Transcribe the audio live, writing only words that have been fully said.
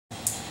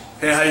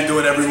Hey, how you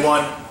doing,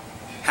 everyone?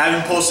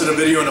 Haven't posted a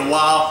video in a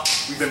while.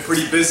 We've been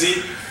pretty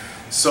busy.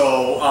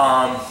 So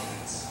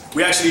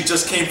we actually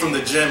just came from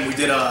the gym. We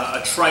did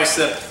a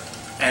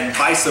tricep and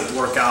bicep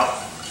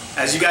workout.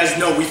 As you guys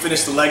know, we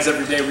finish the legs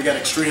every day. We got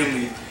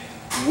extremely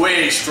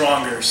way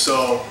stronger.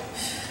 So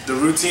the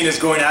routine is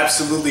going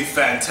absolutely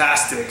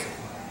fantastic.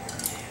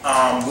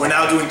 We're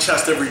now doing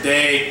chest every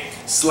day,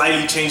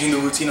 slightly changing the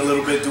routine a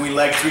little bit, doing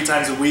leg 3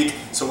 times a week.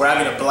 So we're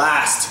having a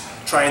blast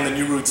trying the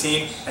new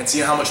routine and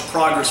seeing how much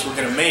progress we're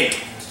gonna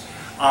make.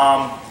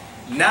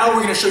 Now we're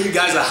gonna show you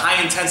guys a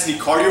high intensity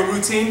cardio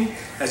routine.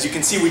 As you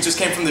can see, we just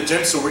came from the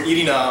gym, so we're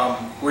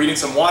eating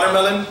some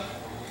watermelon.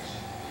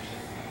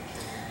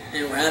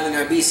 And we're having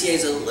our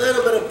BCAs a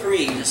little bit of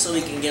pre, just so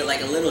we can get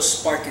like a little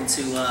spark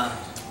into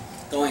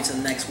going to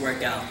the next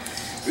workout.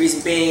 The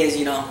reason being is,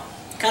 you know,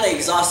 kind of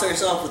exhaust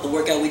ourselves with the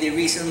workout we did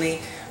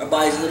recently. Our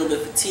body's a little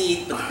bit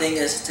fatigued, but the thing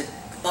is to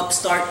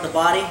upstart the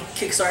body,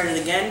 kickstart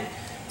it again,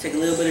 take a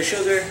little bit of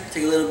sugar,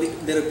 take a little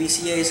bit of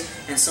BCAs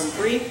and some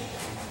pre,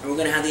 and we're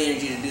gonna have the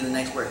energy to do the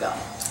next workout.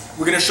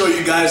 We're gonna show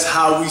you guys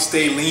how we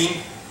stay lean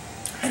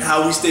and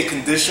how we stay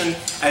conditioned.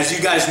 As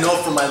you guys know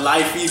from my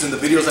live feeds and the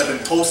videos I've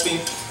been posting,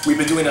 we've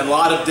been doing a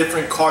lot of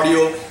different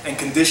cardio and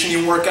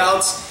conditioning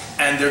workouts,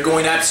 and they're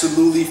going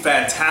absolutely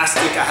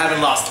fantastic. I haven't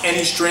lost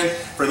any strength.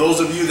 For those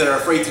of you that are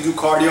afraid to do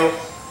cardio,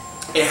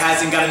 it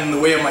hasn't gotten in the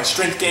way of my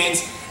strength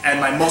gains and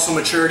my muscle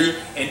maturity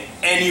in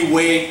any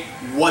way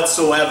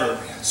whatsoever.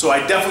 So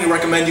I definitely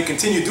recommend you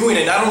continue doing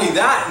it. Not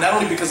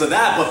only because of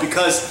that, but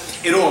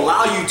because it'll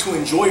allow you to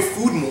enjoy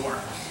food more.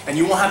 And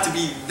you won't have to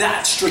be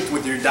that strict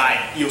with your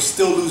diet. You'll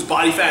still lose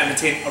body fat and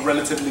maintain a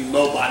relatively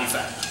low body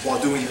fat while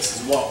doing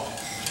this as well.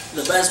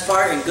 The best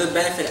part and good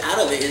benefit out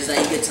of it is that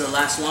you get to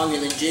last longer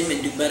in the gym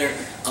and do better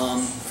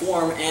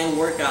form and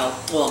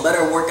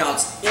better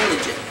workouts in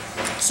the gym.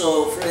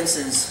 So for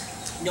instance,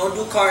 you don't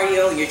do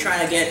cardio, you're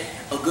trying to get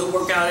a good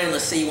workout in.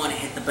 Let's say you want to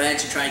hit the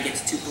bench and try to get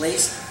to 2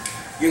 plates.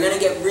 You're going to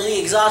get really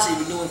exhausted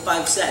if you're doing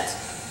 5 sets.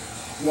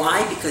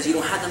 Why? Because you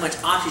don't have that much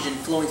oxygen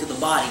flowing to the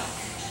body.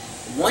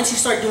 Once you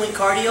start doing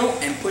cardio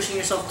and pushing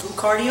yourself through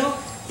cardio,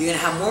 you're going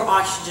to have more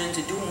oxygen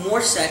to do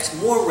more sets,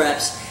 more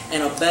reps,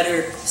 and a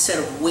better set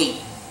of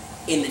weight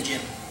in the gym.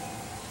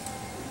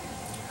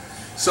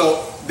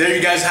 So there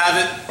you guys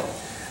have it.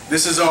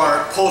 This is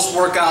our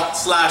post-workout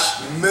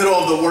 / middle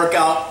of the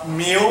workout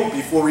meal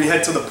before we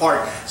head to the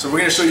park. So we're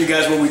going to show you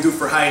guys what we do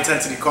for high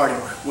intensity cardio.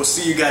 We'll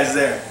see you guys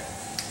there.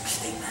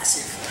 Stay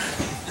massive.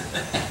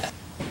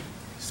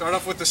 Start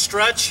off with the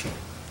stretch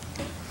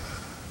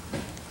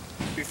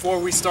before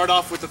we start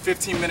off with the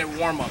 15-minute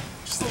warm-up.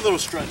 Just a little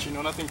stretch, you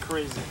know, nothing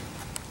crazy.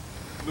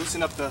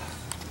 Loosen up the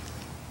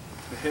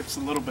hips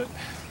a little bit.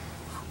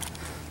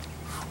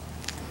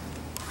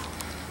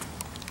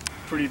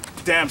 Pretty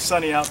damn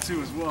sunny out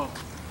too as well.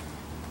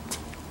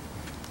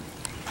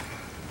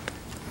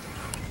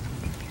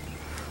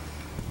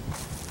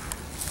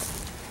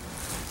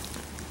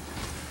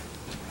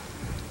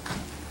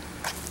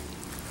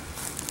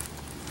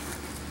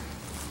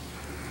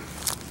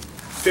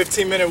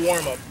 "15-minute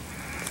warm-up.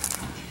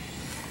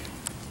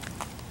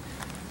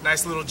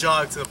 Nice little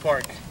jog to the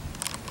park.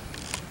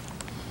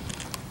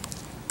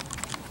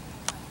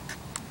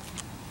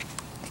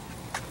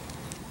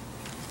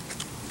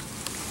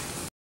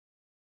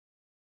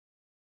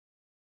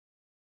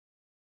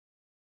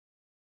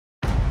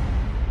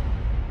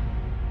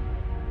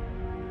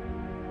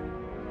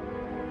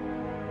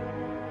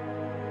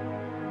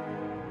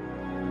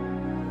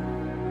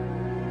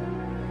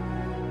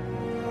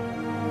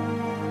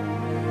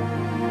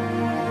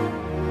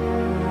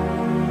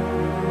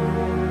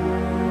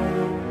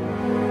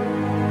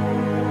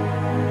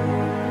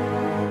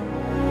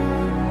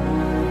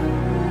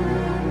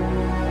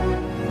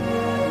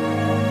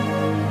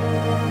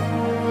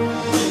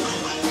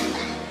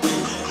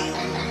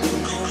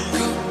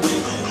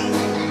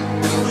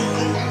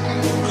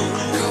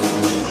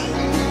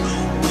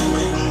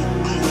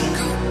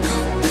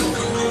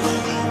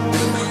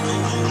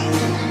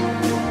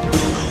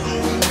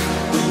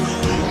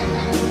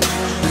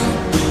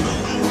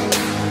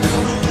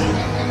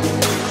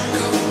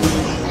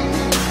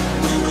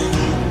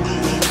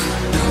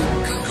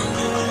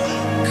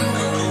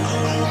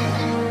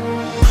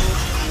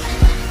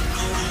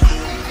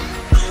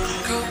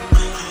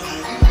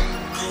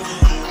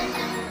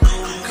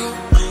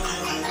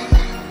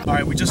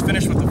 Alright, we just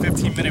finished with the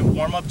 15-minute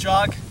warm-up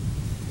jog.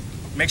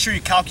 Make sure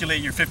you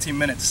calculate your 15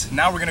 minutes.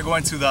 Now we're going to go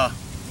into the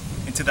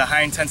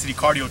high-intensity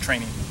cardio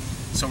training.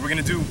 So we're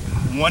going to do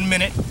 1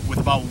 minute with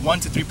about 1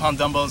 to 3 pound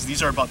dumbbells.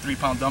 These are about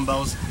 3-pound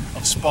dumbbells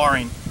of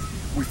sparring.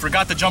 We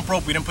forgot the jump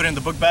rope. We didn't put it in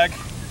the book bag.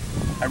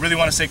 I really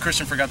want to say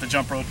Christian forgot the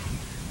jump rope,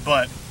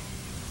 but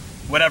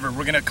whatever.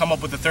 We're going to come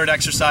up with the third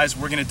exercise.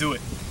 We're going to do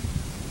it.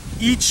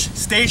 Each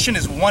station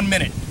is 1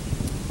 minute.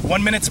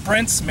 1 minute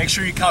sprints. Make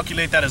sure you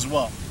calculate that as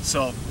well.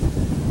 So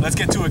let's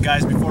get to it,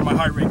 guys, before my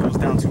heart rate goes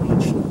down too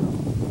much.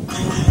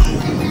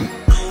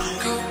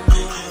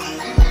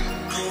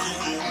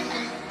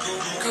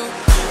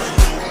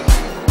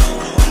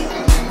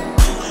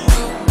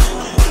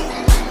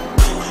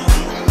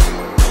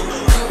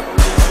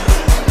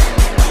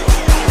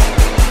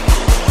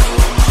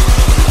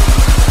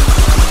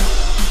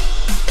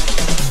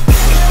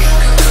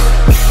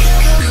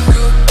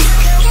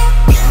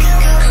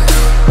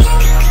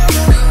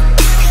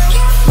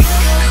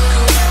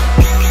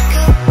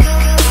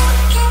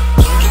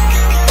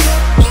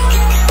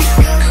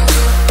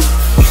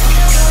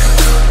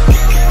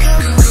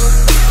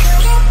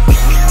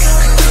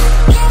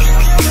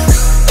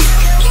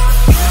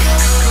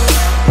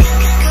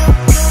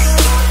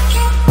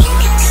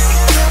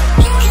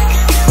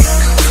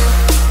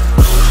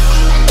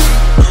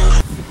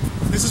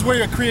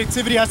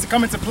 creativity has to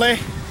come into play.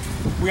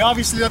 We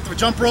obviously left the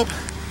jump rope,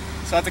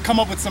 so I have to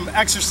come up with some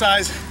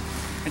exercise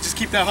and just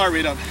keep that heart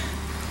rate up.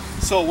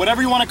 So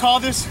whatever you want to call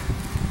this,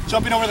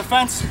 jumping over the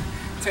fence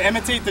to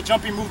imitate the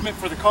jumping movement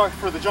for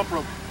the jump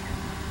rope.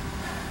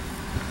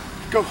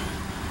 Go.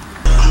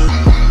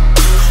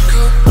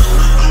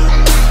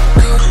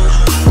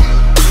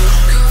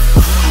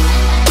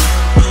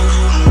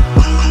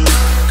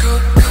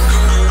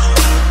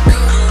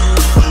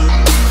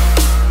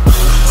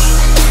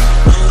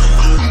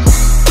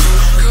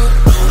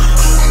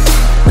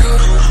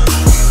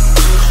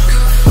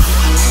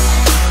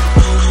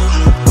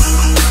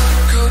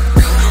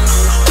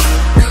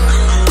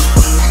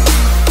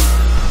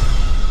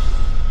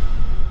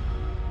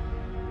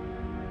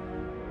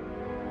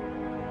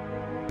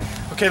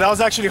 Okay, that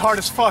was actually hard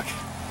as fuck.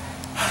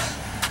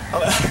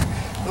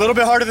 A little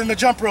bit harder than the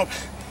jump rope.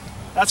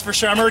 That's for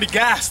sure. I'm already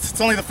gassed.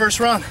 It's only the first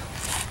round.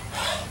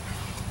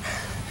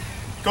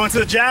 Going to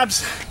the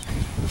jabs.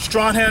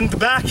 Strong hand in the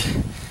back.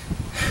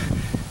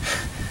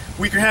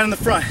 Weaker hand in the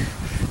front.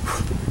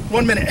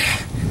 1 minute.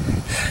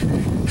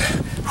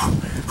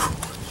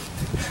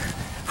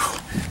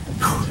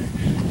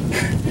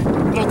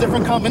 Little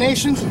different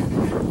combinations.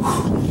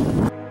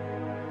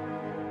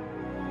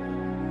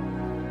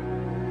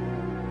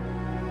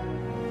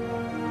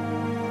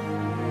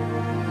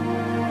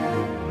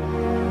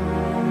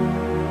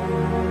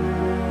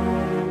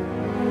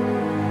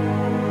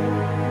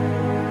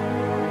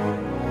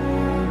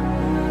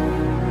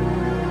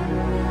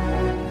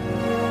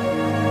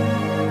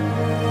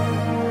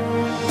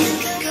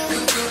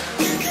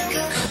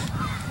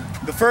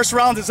 The first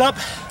round is up.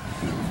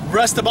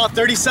 Rest about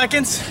 30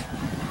 seconds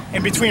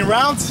in between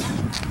rounds.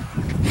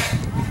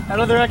 That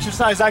other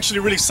exercise actually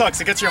really sucks.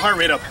 It gets your heart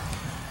rate up.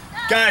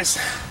 Guys,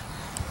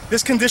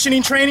 this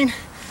conditioning training,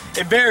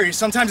 it varies.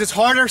 Sometimes it's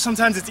harder,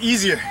 sometimes it's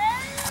easier.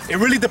 It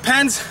really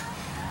depends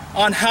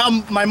on how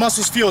my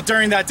muscles feel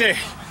during that day.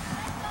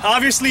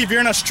 Obviously, if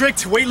you're in a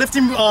strict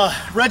weightlifting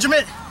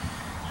regimen,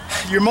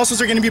 your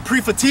muscles are gonna be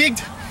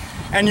pre-fatigued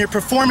and your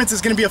performance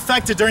is gonna be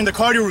affected during the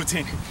cardio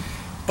routine.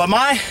 But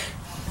my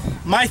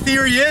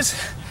theory is,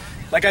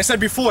 like I said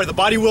before, the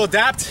body will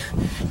adapt.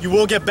 You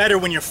will get better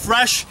when you're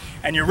fresh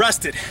and you're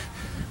rested.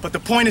 But the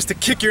point is to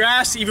kick your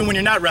ass even when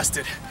you're not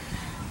rested.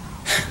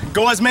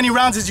 Go as many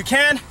rounds as you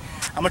can.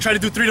 I'm gonna try to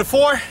do 3 to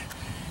 4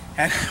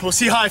 and we'll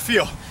see how I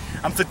feel.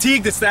 I'm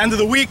fatigued, it's the end of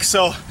the week,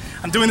 so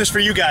I'm doing this for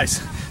you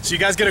guys. So you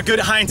guys get a good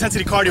high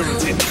intensity cardio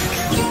routine.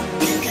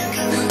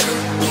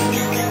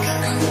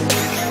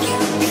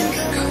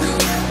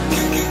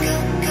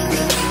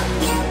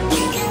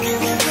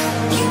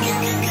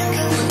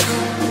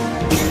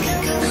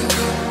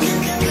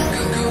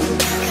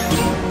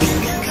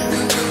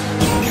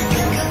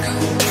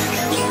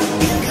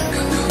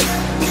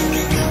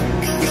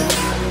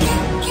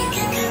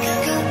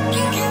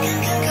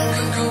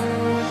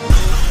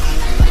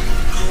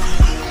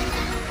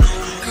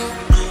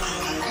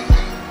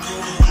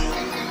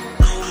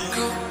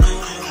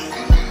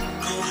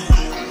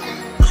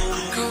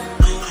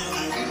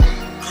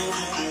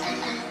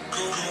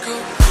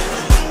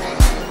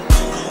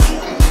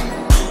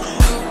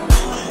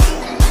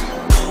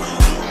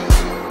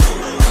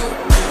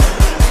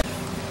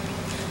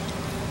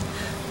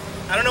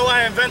 I don't know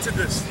why I invented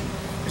this.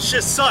 This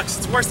shit sucks.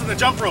 It's worse than the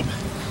jump rope.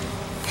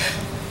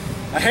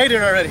 I hate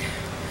it already.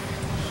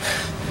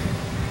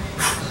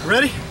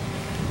 Ready?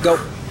 Go.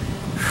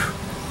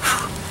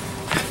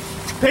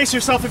 Pace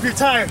yourself if you're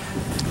tired.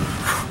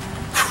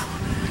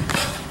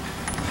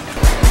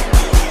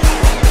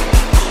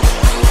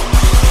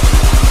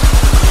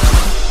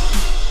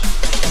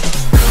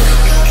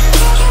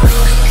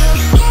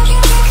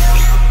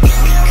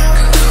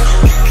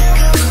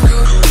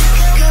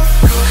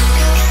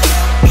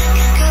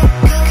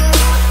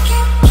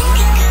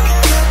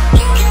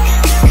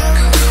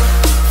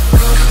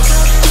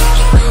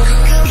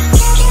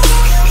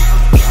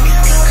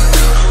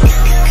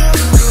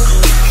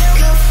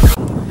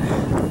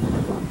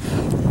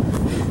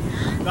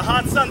 The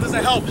hot sun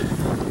doesn't help.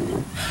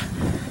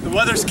 The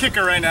weather's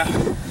kicker right now.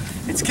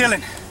 It's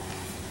killing.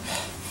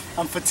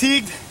 I'm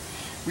fatigued.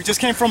 We just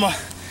came from a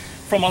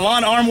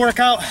lawn arm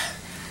workout.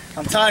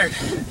 I'm tired,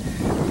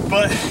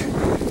 but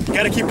you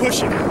gotta keep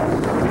pushing.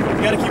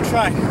 You gotta keep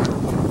trying.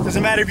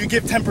 Doesn't matter if you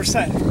give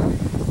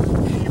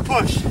 10%. You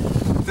push.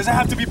 Doesn't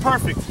have to be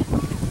perfect.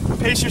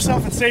 Pace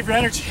yourself and save your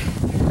energy.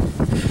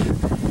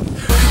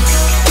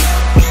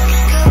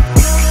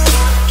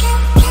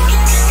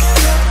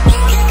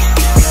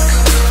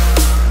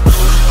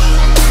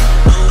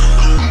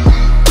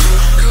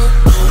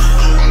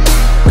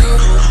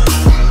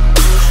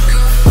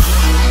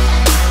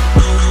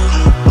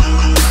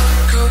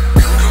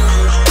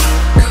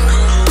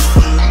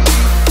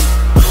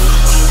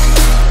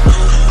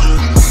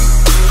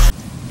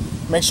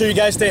 Make sure you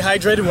guys stay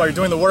hydrated while you're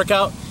doing the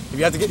workout.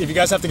 If you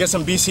guys have to get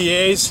some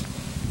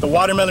BCAAs, the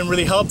watermelon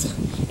really helped.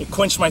 It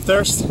quenched my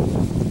thirst.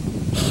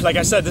 Like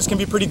I said, this can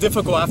be pretty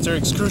difficult after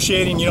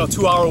excruciating,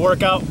 2-hour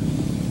workout,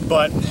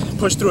 but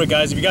push through it,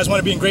 guys. If you guys want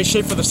to be in great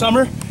shape for the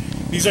summer,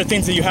 these are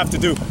things that you have to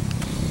do.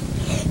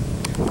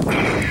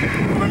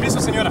 Permiso,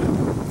 señora.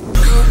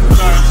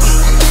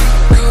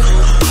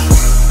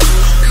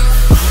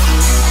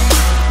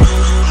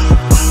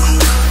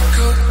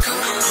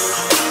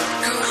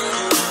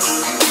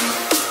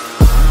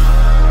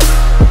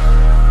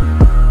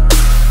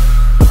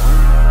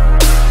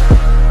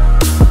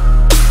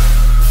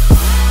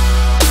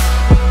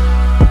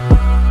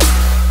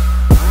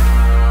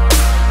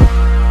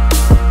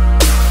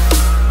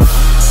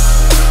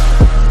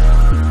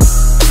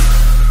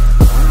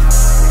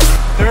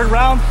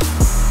 Round,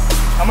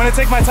 I'm gonna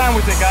take my time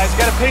with it, guys. You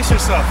gotta pace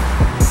yourself.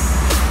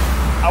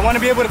 I want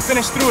to be able to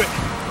finish through it.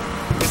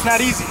 It's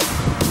not easy.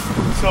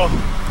 So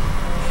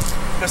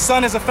the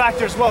sun is a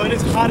factor as well. It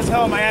is hot as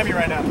hell in Miami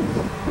right now.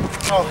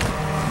 So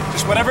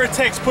just whatever it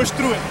takes, push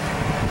through it.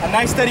 A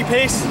nice steady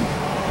pace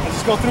and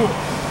just go through it.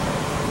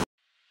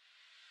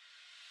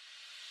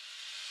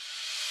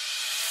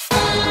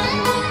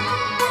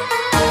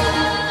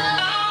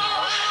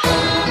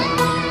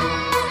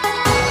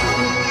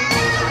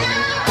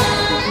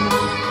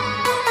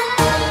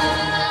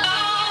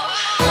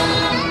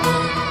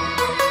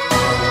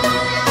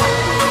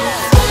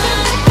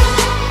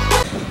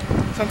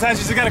 Sometimes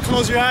you just gotta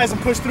close your eyes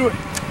and push through it.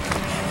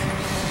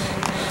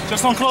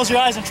 Just don't close your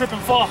eyes and trip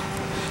and fall.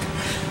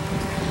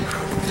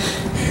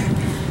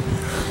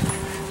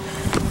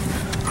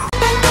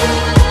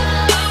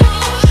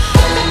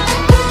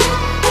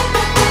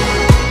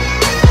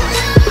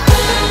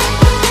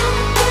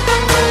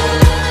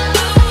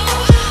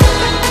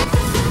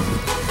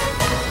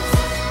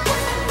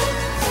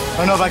 I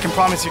don't know if I can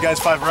promise you guys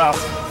 5 rounds.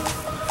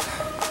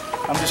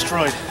 I'm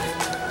destroyed.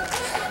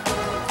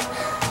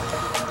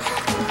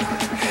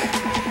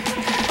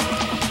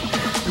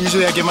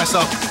 Usually I give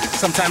myself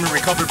some time to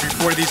recover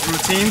before these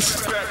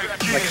routines.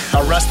 Like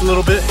I'll rest a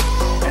little bit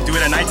and do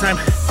it at nighttime.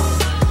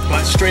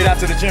 But straight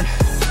after the gym,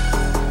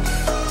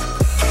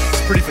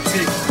 it's pretty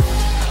fatigued.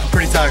 I'm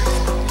pretty tired.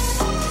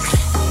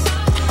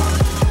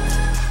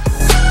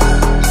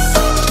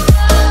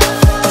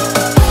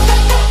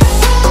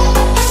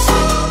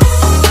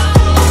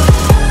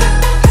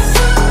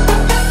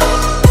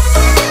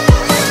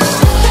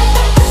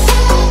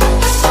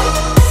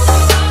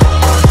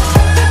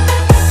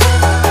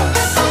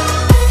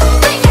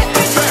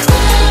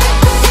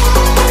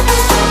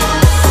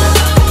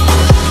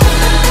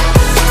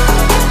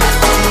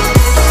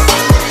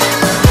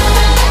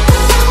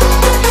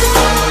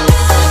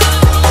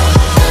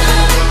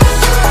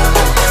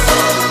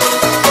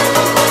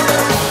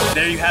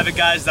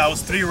 Guys, that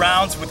was 3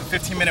 rounds with a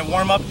 15-minute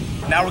warm-up.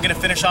 Now we're gonna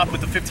finish off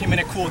with a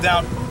 15-minute cool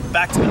down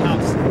back to the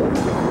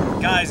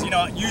house. Guys, you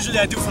know, usually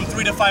I do from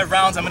 3 to 5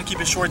 rounds. I'm gonna keep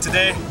it short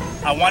today.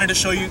 I wanted to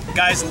show you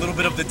guys a little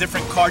bit of the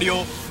different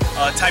cardio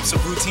types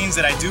of routines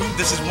that I do.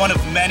 This is one of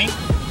many.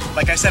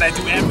 Like I said, I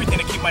do everything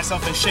to keep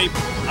myself in shape.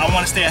 I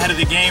want to stay ahead of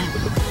the game.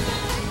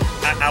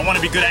 I want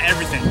to be good at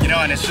everything, you know,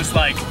 and it's just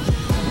like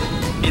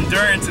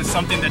endurance is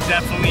something that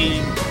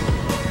definitely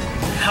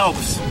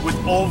helps with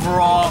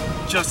overall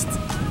just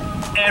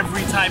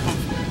every type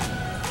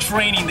of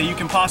training that you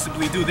can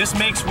possibly do. This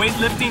makes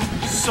weightlifting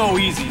so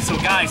easy. So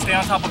guys, stay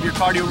on top of your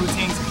cardio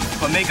routines,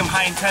 but make them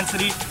high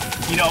intensity.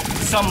 You know,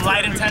 some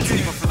light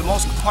intensity, but for the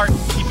most part,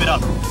 keep it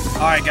up.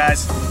 All right,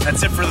 guys,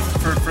 that's it for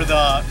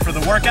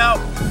the workout.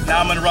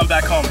 Now I'm gonna run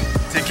back home.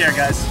 Take care,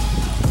 guys.